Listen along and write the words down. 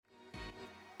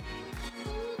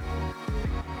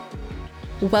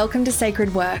Welcome to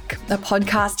Sacred Work, a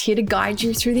podcast here to guide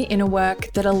you through the inner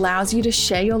work that allows you to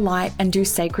share your light and do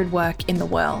sacred work in the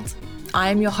world.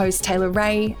 I am your host, Taylor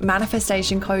Ray,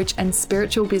 manifestation coach and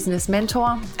spiritual business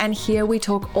mentor, and here we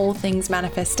talk all things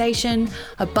manifestation,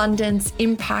 abundance,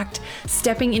 impact,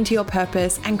 stepping into your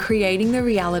purpose, and creating the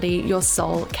reality your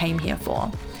soul came here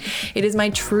for. It is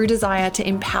my true desire to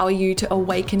empower you to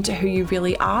awaken to who you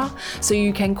really are so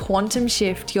you can quantum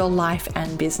shift your life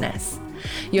and business.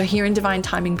 You're here in divine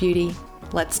timing, beauty.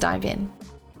 Let's dive in.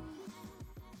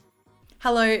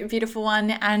 Hello, beautiful one,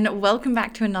 and welcome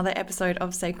back to another episode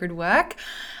of Sacred Work.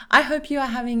 I hope you are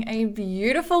having a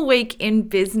beautiful week in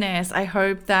business. I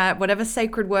hope that whatever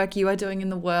sacred work you are doing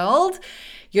in the world,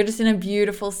 you're just in a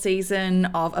beautiful season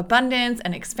of abundance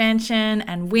and expansion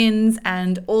and wins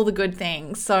and all the good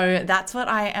things. So that's what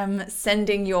I am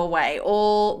sending your way,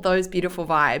 all those beautiful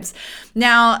vibes.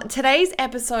 Now, today's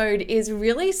episode is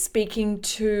really speaking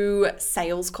to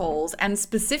sales calls and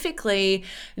specifically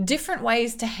different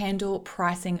ways to handle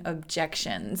pricing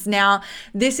objections. Now,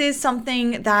 this is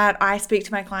something that I speak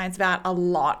to my clients about a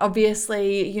lot.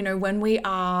 Obviously, when we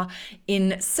are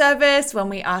in service, when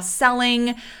we are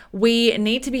selling, we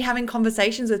need to be having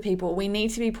conversations with people. We need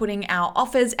to be putting our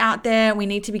offers out there. We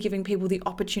need to be giving people the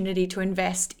opportunity to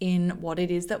invest in what it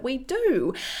is that we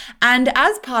do. And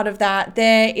as part of that,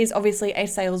 there is obviously a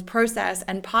sales process.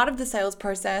 And part of the sales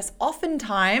process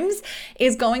oftentimes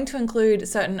is going to include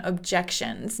certain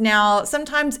objections. Now,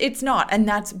 sometimes it's not, and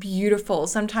that's beautiful.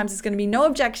 Sometimes it's going to be no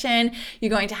objection.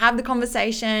 You're going to have the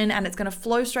conversation and it's going to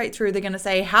flow straight through. They're going to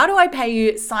say, how do I pay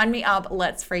you? Sign me up.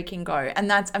 Let's freaking go. And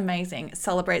that's amazing.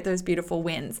 Celebrate those beautiful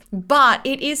wins. But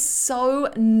it is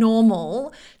so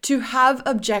normal to have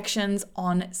objections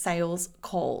on sales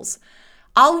calls.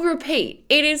 I'll repeat,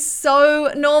 it is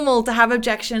so normal to have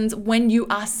objections when you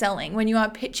are selling, when you are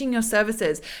pitching your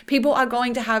services. People are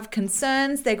going to have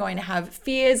concerns, they're going to have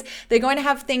fears, they're going to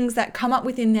have things that come up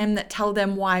within them that tell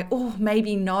them why,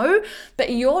 maybe no.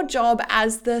 But your job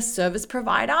as the service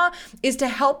provider is to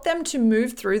help them to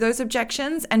move through those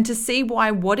objections and to see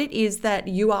why what it is that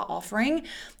you are offering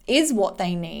is what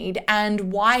they need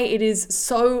and why it is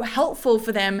so helpful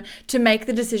for them to make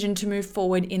the decision to move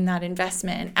forward in that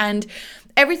investment. And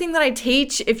everything that I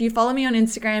teach, if you follow me on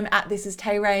Instagram at This Is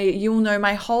Tay Ray, you'll know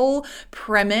my whole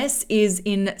premise is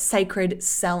in sacred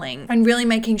selling and really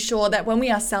making sure that when we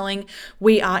are selling,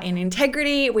 we are in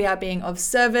integrity, we are being of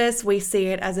service, we see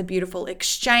it as a beautiful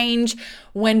exchange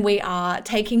when we are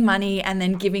taking money and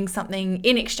then giving something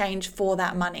in exchange for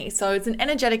that money. So it's an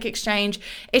energetic exchange.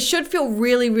 It should feel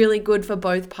really, really good for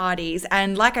both parties.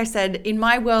 And like I said, in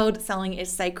my world, selling is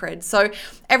sacred. So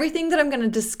everything that I'm going to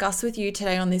discuss with you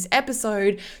today on this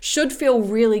episode should feel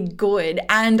really good.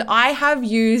 And I have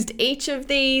used each of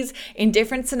these in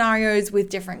different scenarios with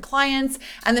different clients.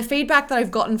 And the feedback that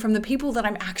I've gotten from the people that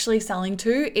I'm actually selling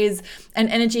to is an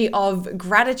energy of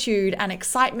gratitude and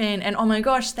excitement. And oh my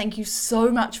gosh, thank you so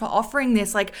much for offering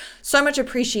this, like so much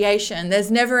appreciation.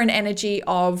 There's never an energy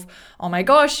of, oh my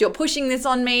gosh, you're pushing this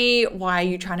on me. Why are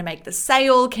you trying to make the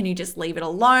sale? Can you just leave it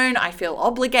alone? I feel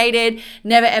obligated.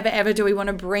 Never, ever, ever do we want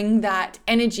to bring that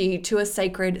energy to a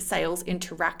sacred sales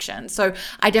interaction. So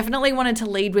I definitely wanted to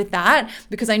lead with that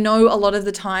because I know a lot of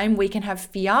the time we can have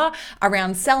fear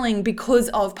around selling because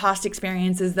of past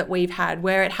experiences that we've had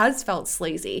where it has felt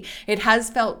sleazy. It has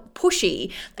felt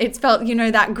pushy. It's felt,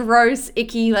 that gross,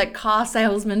 icky, like car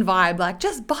salesman vibe, like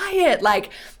just buy it. Like,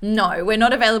 no, we're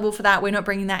not available for that. We're not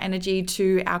bringing that energy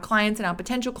to our clients and our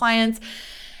potential clients.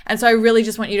 And so I really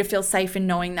just want you to feel safe in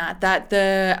knowing that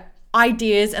the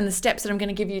ideas and the steps that I'm going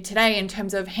to give you today in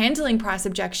terms of handling price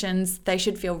objections, they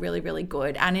should feel really, really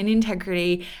good and in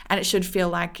integrity, and it should feel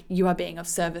like you are being of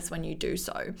service when you do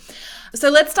so. So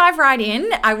let's dive right in.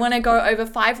 I want to go over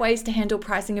 5 ways to handle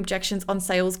pricing objections on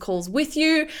sales calls with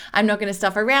you. I'm not going to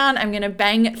stuff around. I'm going to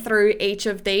bang through each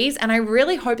of these, and I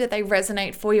really hope that they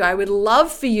resonate for you. I would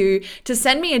love for you to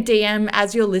send me a DM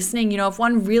as you're listening. If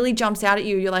one really jumps out at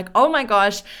you, you're like, oh my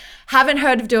gosh, haven't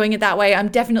heard of doing it that way. I'm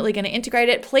definitely going to integrate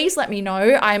it. Please let me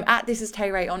know. I'm at This Is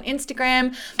Tay Ray on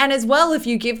Instagram. And as well, if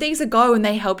you give these a go and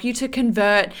they help you to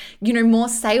convert, more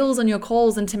sales on your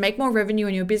calls and to make more revenue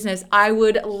in your business, I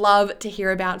would love to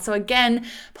hear about. So again,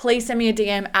 please send me a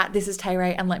DM at This Is Tay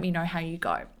Ray and let me know how you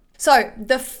go. So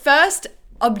the first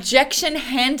objection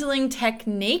handling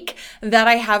technique that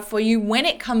I have for you when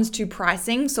it comes to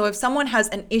pricing. So if someone has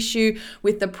an issue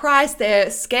with the price,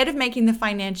 they're scared of making the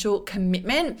financial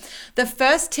commitment, the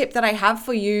first tip that I have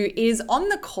for you is on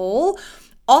the call,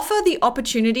 Offer the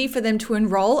opportunity for them to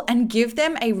enroll and give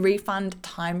them a refund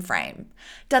time frame.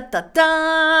 Da, da,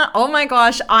 da. Oh my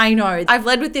gosh, I know. I've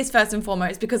led with this first and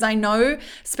foremost because I know,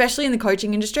 especially in the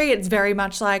coaching industry, it's very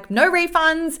much like no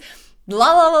refunds,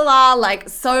 la la la la, like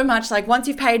so much like once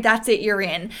you've paid, that's it, you're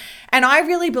in. And I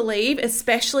really believe,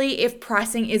 especially if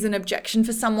pricing is an objection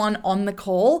for someone on the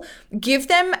call, give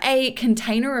them a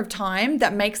container of time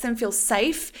that makes them feel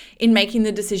safe in making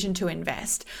the decision to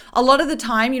invest. A lot of the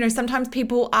time, sometimes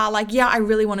people are like, yeah, I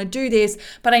really want to do this,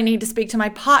 but I need to speak to my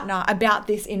partner about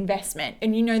this investment.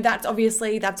 And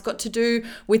that's got to do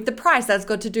with the price. That's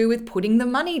got to do with putting the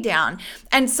money down.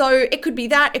 And so it could be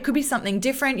that, it could be something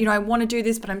different. I want to do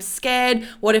this, but I'm scared.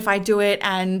 What if I do it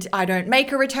and I don't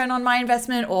make a return on my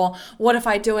investment? Or what if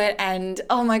I do it and,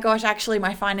 oh my gosh, actually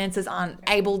my finances aren't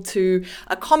able to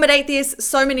accommodate this?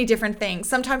 So many different things.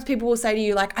 Sometimes people will say to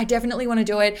you like, I definitely want to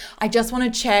do it. I just want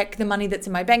to check the money that's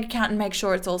in my bank account and make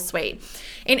sure it's all sweet.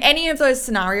 In any of those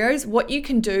scenarios, what you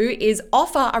can do is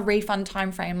offer a refund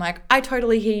time frame. Like, I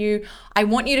totally hear you. I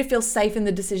want you to feel safe in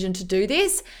the decision to do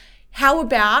this. How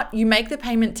about you make the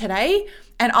payment today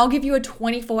and I'll give you a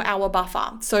 24-hour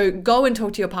buffer. So go and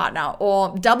talk to your partner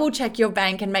or double check your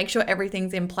bank and make sure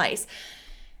everything's in place.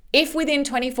 If within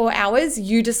 24 hours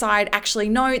you decide, actually,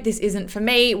 no, this isn't for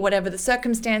me, whatever the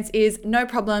circumstance is, no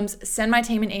problems, send my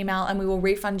team an email and we will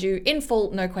refund you in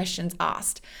full, no questions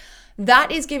asked.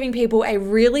 That is giving people a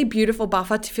really beautiful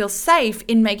buffer to feel safe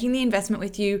in making the investment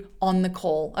with you on the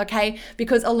call, okay?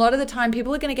 Because a lot of the time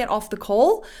people are going to get off the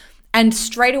call and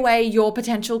straight away, your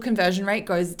potential conversion rate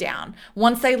goes down.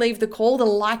 Once they leave the call, the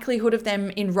likelihood of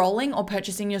them enrolling or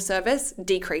purchasing your service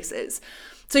decreases.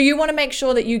 So you want to make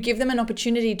sure that you give them an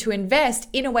opportunity to invest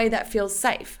in a way that feels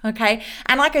safe, okay?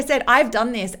 And like I said, I've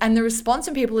done this and the response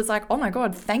from people is like, oh my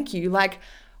God, thank you. Like,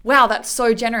 wow, that's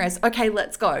so generous. Okay,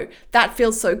 let's go. That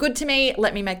feels so good to me.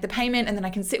 Let me make the payment and then I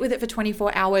can sit with it for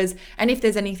 24 hours. And if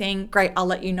there's anything, great, I'll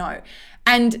let you know.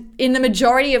 And in the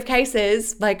majority of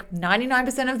cases, like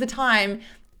 99% of the time,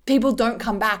 people don't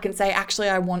come back and say, actually,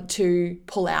 I want to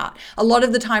pull out. A lot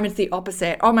of the time it's the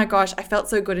opposite. Oh my gosh, I felt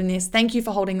so good in this. Thank you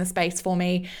for holding the space for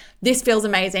me. This feels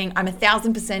amazing. I'm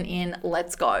 1,000% in.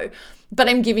 Let's go. But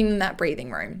I'm giving them that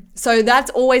breathing room. So that's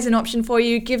always an option for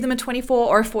you. Give them a 24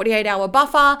 or a 48-hour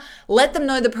buffer. Let them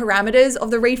know the parameters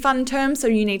of the refund terms. So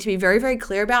you need to be very, very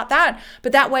clear about that.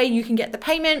 But that way you can get the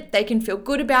payment, they can feel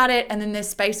good about it, and then there's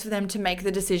space for them to make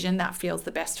the decision that feels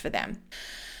the best for them.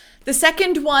 The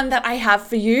second one that I have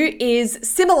for you is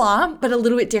similar, but a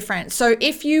little bit different. So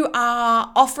if you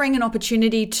are offering an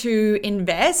opportunity to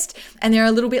invest and they're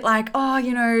a little bit like,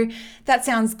 oh, that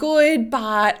sounds good,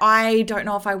 but I don't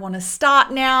know if I want to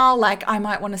start now. Like I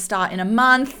might want to start in a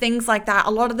month, things like that. A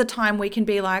lot of the time we can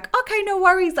be like, okay, no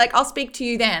worries. Like I'll speak to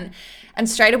you then. And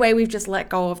straight away, we've just let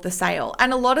go of the sale.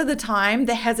 And a lot of the time,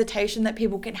 the hesitation that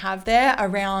people can have there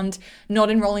around not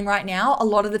enrolling right now, a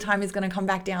lot of the time is going to come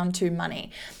back down to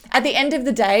money. At the end of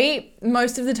the day,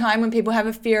 most of the time when people have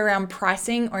a fear around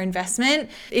pricing or investment,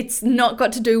 it's not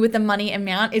got to do with the money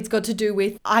amount. It's got to do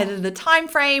with either the time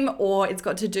frame or it's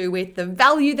got to do with the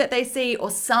value that they see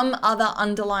or some other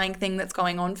underlying thing that's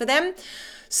going on for them.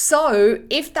 So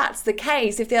if that's the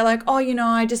case, if they're like, oh,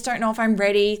 I just don't know if I'm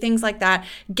ready, things like that,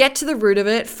 get to the root of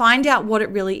it, find out what it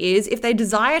really is. If they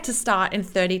desire to start in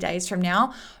 30 days from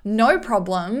now, no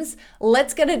problems.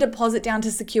 Let's get a deposit down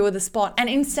to secure the spot and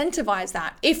incentivize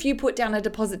that. If you put down a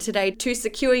deposit today to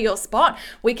secure your spot,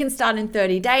 we can start in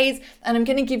 30 days and I'm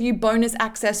going to give you bonus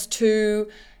access to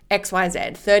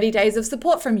XYZ, 30 days of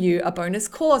support from you, a bonus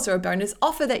course or a bonus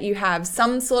offer that you have,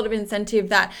 some sort of incentive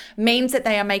that means that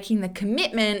they are making the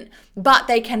commitment, but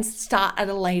they can start at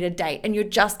a later date. And you're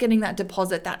just getting that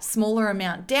deposit, that smaller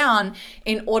amount down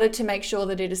in order to make sure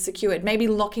that it is secured. Maybe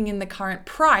locking in the current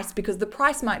price because the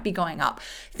price might be going up,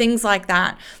 things like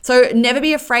that. So never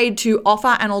be afraid to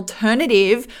offer an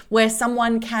alternative where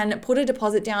someone can put a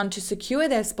deposit down to secure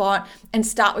their spot and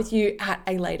start with you at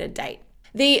a later date.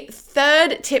 The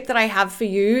third tip that I have for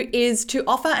you is to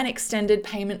offer an extended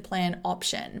payment plan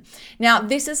option. Now,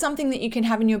 this is something that you can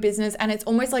have in your business and it's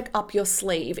almost like up your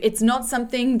sleeve. It's not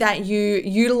something that you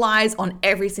utilize on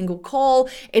every single call.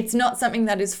 It's not something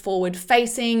that is forward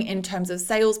facing in terms of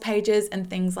sales pages and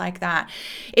things like that.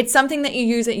 It's something that you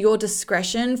use at your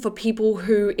discretion for people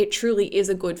who it truly is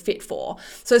a good fit for.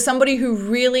 So somebody who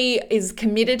really is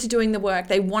committed to doing the work,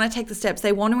 they want to take the steps,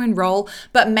 they want to enroll,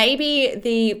 but maybe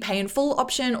the pay in full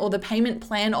option or the payment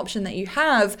plan option that you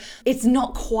have, it's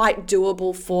not quite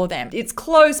doable for them. It's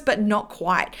close, but not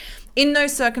quite. In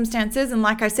those circumstances, and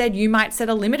like I said, you might set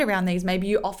a limit around these. Maybe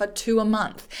you offer 2 a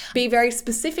month. Be very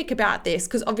specific about this,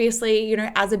 because obviously,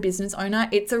 as a business owner,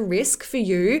 it's a risk for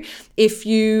you if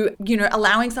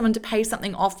allowing someone to pay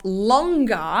something off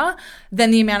longer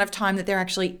than the amount of time that they're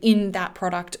actually in that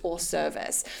product or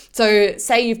service. So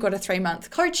say you've got a 3-month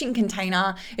coaching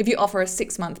container. If you offer a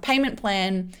 6-month payment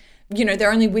plan,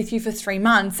 they're only with you for 3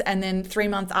 months, and then 3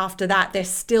 months after that, they're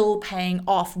still paying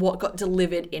off what got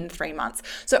delivered in 3 months.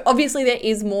 So obviously there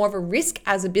is more of a risk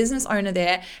as a business owner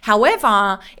there.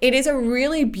 However, it is a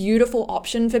really beautiful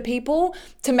option for people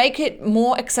to make it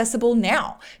more accessible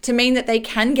now, to mean that they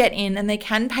can get in and they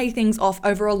can pay things off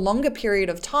over a longer period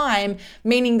of time,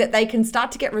 meaning that they can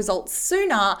start to get results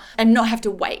sooner and not have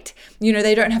to wait.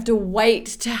 They don't have to wait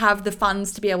to have the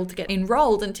funds to be able to get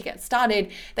enrolled and to get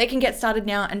started. They can get started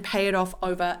now and pay it off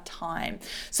over time.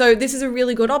 So this is a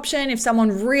really good option if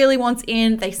someone really wants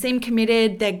in, they seem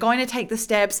committed, they're going to take the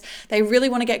steps, they really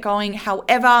want to get going.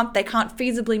 However, they can't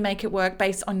feasibly make it work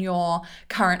based on your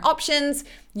current options.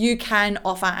 You can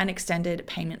offer an extended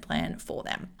payment plan for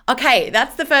them. Okay,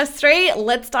 that's the first 3.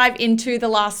 Let's dive into the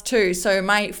last 2. So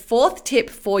my 4th tip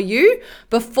for you,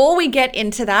 before we get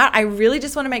into that, I really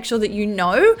just want to make sure that you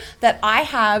know that I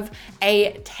have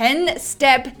a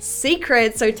 10-step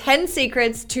secret. So 10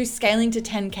 secrets to scaling to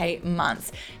 10K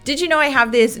months. Did you know I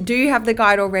have this? Do you have the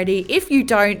guide already? If you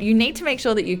don't, you need to make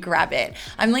sure that you grab it.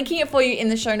 I'm linking it for you in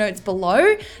the show notes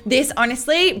below. This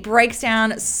honestly breaks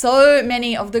down so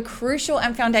many of the crucial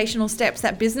and foundational steps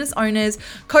that business owners,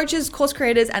 coaches, course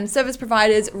creators, and service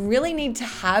providers really need to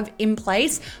have in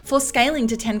place for scaling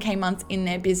to 10K months in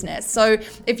their business. So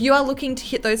if you are looking to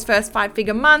hit those first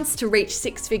 5-figure months, to reach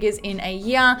 6 figures in a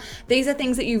year, these are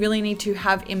things that you really need to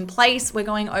have in place. We're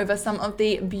going over some of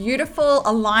the beautiful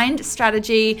aligned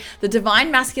strategy, the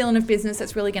divine masculine of business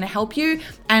that's really going to help you.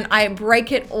 And I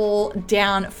break it all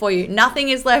down for you. Nothing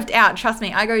is left out. Trust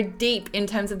me, I go deep in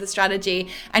terms of the strategy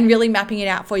and really mapping it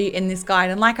out for you in this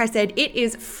guide. And like I said, it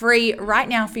is free right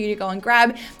now for you to go and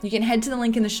grab. You can head to the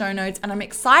link in the show notes, and I'm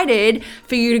excited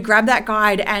for you to grab that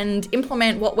guide and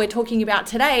implement what we're talking about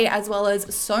today, as well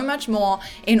as so much more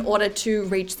in order to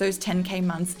reach those 10K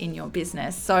months in your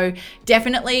business. So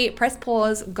definitely press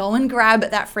pause, go and grab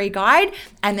that free guide,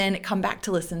 and then come back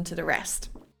to listen to the rest.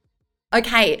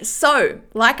 Okay, so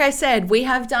like I said, we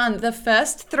have done the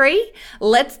first 3.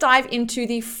 Let's dive into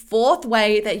the 4th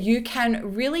way that you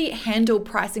can really handle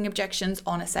pricing objections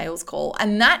on a sales call,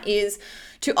 and that is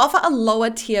to offer a lower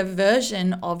tier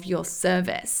version of your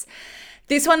service.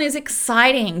 This one is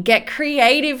exciting. Get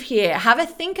creative here. Have a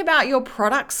think about your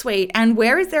product suite and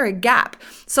where is there a gap?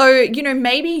 So,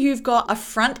 maybe you've got a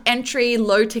front entry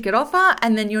low ticket offer,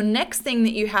 and then your next thing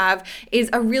that you have is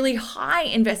a really high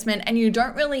investment and you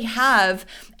don't really have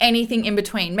anything in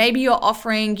between. Maybe you're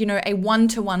offering, a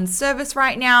 1-to-1 service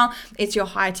right now. It's your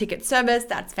high ticket service.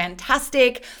 That's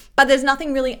fantastic. But there's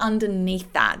nothing really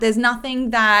underneath that. There's nothing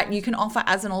that you can offer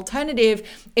as an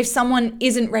alternative if someone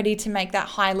isn't ready to make that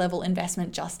high level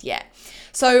investment just yet.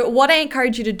 So what I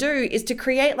encourage you to do is to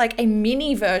create like a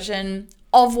mini version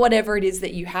of whatever it is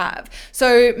that you have.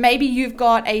 So maybe you've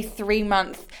got a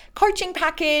 3-month coaching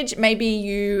package, maybe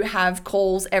you have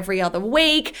calls every other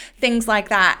week, things like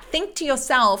that. Think to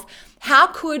yourself, how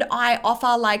could I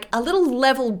offer like a little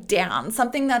level down,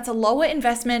 something that's a lower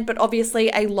investment, but obviously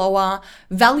a lower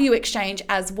value exchange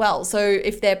as well. So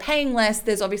if they're paying less,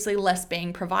 there's obviously less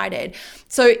being provided.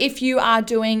 So if you are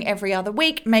doing every other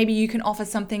week, maybe you can offer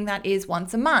something that is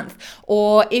once a month.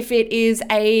 Or if it is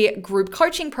a group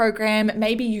coaching program,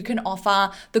 maybe you can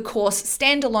offer the course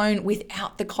standalone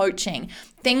without the coaching.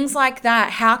 Things like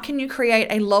that. How can you create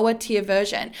a lower tier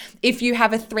version? If you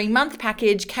have a 3-month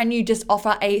package, can you just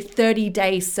offer a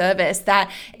 30-day service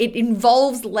that it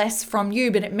involves less from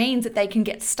you, but it means that they can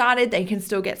get started, they can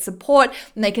still get support,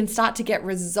 and they can start to get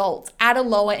results at a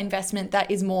lower investment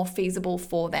that is more feasible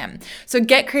for them. So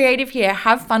get creative here,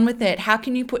 have fun with it. How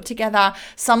can you put together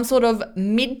some sort of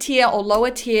mid-tier or lower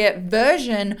tier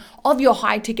version of your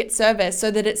high ticket service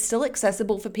so that it's still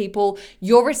accessible for people?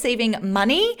 You're receiving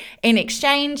money in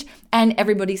exchange and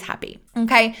everybody's happy.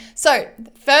 Okay, so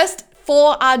first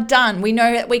 4 are done. We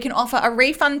know that we can offer a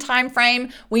refund time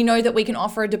frame. We know that we can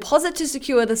offer a deposit to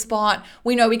secure the spot.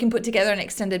 We know we can put together an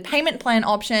extended payment plan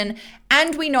option.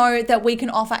 And we know that we can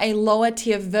offer a lower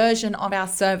tier version of our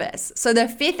service. So the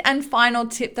 5th and final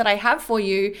tip that I have for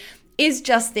you is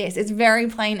just this. It's very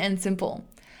plain and simple.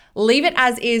 leave it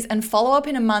as is and follow up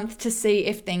in a month to see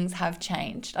if things have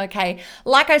changed, okay?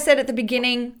 Like I said at the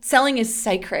beginning, selling is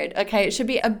sacred, okay? It should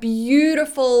be a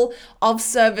beautiful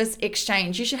of-service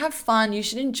exchange. You should have fun. You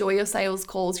should enjoy your sales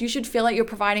calls. You should feel like you're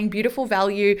providing beautiful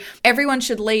value. Everyone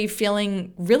should leave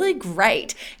feeling really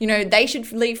great. They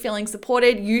should leave feeling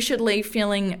supported. You should leave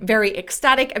feeling very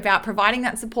ecstatic about providing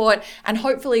that support and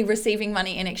hopefully receiving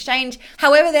money in exchange.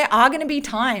 However, there are going to be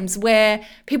times where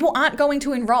people aren't going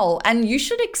to enroll, and you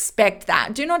should expect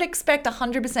that. Do not expect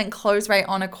 100% close rate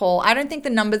on a call. I don't think the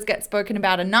numbers get spoken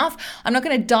about enough. I'm not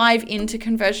going to dive into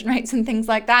conversion rates and things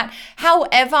like that.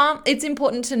 However, it's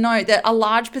important to note that a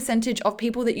large percentage of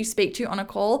people that you speak to on a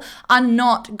call are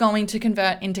not going to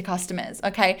convert into customers,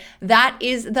 okay? That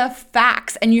is the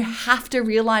facts, and you have to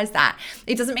realize that.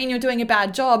 It doesn't mean you're doing a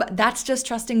bad job. That's just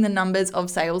trusting the numbers of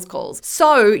sales calls.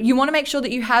 So you want to make sure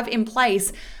that you have in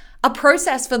place a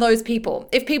process for those people.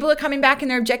 If people are coming back and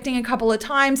they're objecting a couple of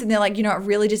times and they're like, it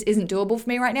really just isn't doable for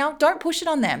me right now, don't push it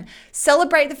on them.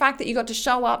 Celebrate the fact that you got to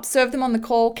show up, serve them on the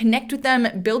call, connect with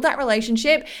them, build that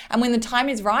relationship. And when the time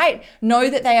is right, know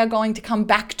that they are going to come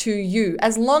back to you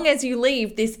as long as you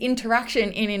leave this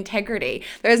interaction in integrity.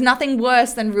 There is nothing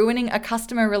worse than ruining a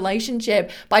customer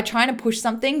relationship by trying to push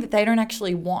something that they don't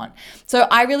actually want. So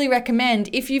I really recommend,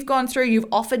 if you've gone through, you've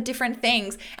offered different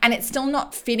things and it's still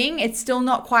not fitting, it's still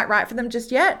not quite right for them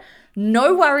just yet,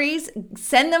 no worries.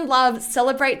 Send them love,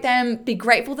 celebrate them, be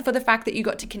grateful for the fact that you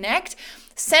got to connect.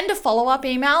 Send a follow-up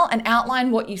email and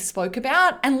outline what you spoke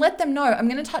about and let them know, I'm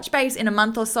going to touch base in a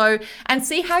month or so and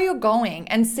see how you're going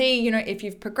and see, if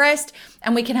you've progressed,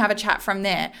 and we can have a chat from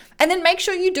there. And then make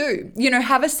sure you do,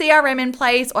 have a CRM in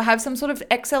place or have some sort of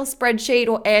Excel spreadsheet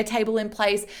or Airtable in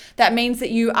place. That means that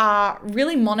you are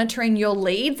really monitoring your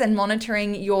leads and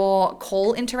monitoring your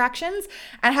call interactions,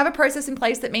 and have a process in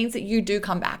place that means that you do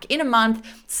come back in a month,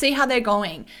 see how they're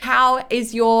going. How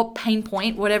is your pain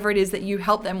point, whatever it is that you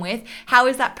help them with?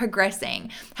 How is that progressing?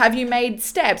 Have you made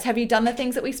steps? Have you done the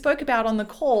things that we spoke about on the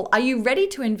call? Are you ready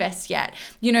to invest yet?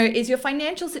 Is your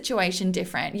financial situation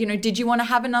different? Did you want to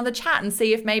have another chat and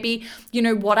see if maybe,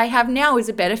 what I have now is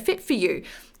a better fit for you?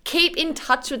 Keep in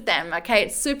touch with them, okay?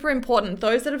 It's super important.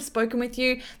 Those that have spoken with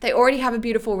you, they already have a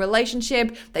beautiful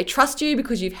relationship. They trust you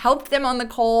because you've helped them on the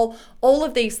call, all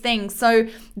of these things. So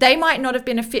they might not have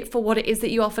been a fit for what it is that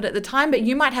you offered at the time, but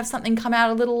you might have something come out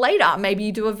a little later. Maybe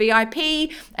you do a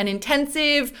VIP, an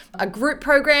intensive, a group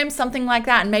program, something like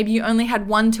that. And maybe you only had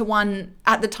one-to-one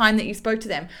at the time that you spoke to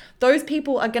them. Those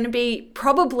people are going to be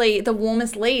probably the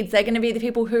warmest leads. They're going to be the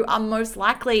people who are most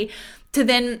likely to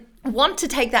then want to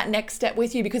take that next step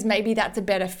with you because maybe that's a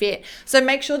better fit. So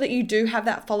make sure that you do have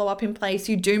that follow-up in place,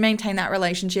 you do maintain that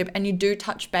relationship, and you do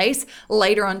touch base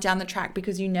later on down the track,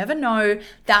 because you never know,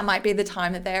 that might be the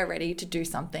time that they are ready to do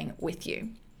something with you.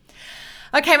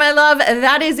 Okay, my love,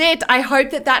 that is it. I hope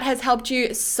that that has helped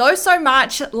you so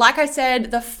much. Like I said,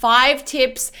 the 5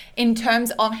 tips in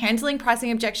terms of handling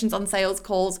pricing objections on sales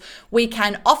calls: we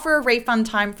can offer a refund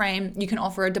time frame, you can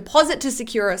offer a deposit to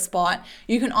secure a spot,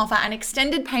 you can offer an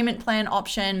extended payment plan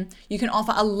option, you can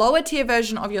offer a lower tier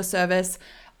version of your service,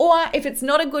 or if it's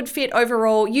not a good fit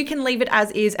overall, you can leave it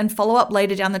as is and follow up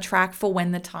later down the track for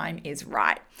when the time is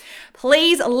right.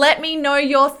 Please let me know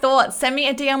your thoughts. Send me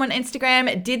a DM on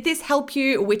Instagram. Did this help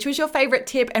you? Which was your favorite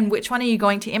tip and which one are you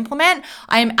going to implement?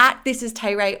 I am at This Is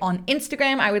Tay Ray on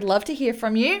Instagram. I would love to hear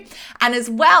from you. And as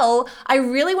well, I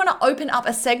really want to open up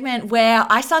a segment where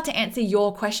I start to answer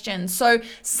your questions. So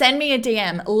send me a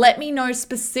DM. Let me know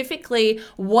specifically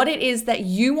what it is that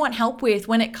you want help with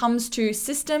when it comes to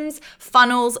systems,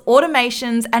 funnels,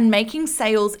 automations, and making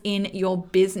sales in your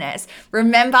business.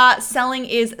 Remember, selling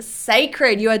is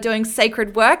sacred. You are doing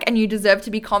sacred work and you deserve to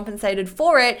be compensated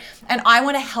for it. And I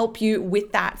want to help you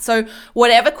with that. So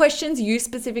whatever questions you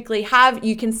specifically have,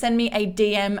 you can send me a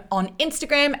DM on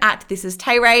Instagram at This Is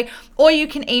Tay Ray, or you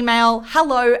can email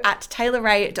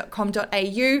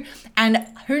hello@taylorray.com.au. And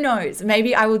who knows,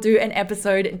 maybe I will do an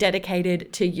episode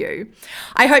dedicated to you.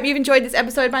 I hope you've enjoyed this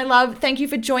episode, my love. Thank you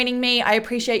for joining me. I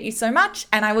appreciate you so much,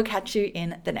 and I will catch you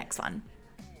in the next one.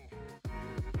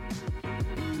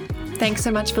 Thanks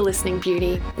so much for listening,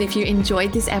 beauty. If you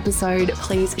enjoyed this episode,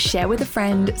 please share with a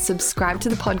friend, subscribe to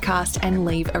the podcast, and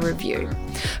leave a review.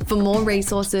 For more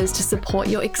resources to support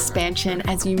your expansion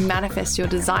as you manifest your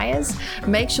desires,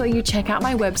 make sure you check out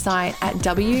my website at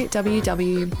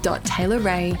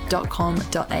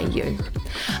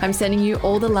www.taylorray.com.au. I'm sending you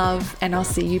all the love, and I'll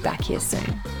see you back here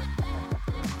soon.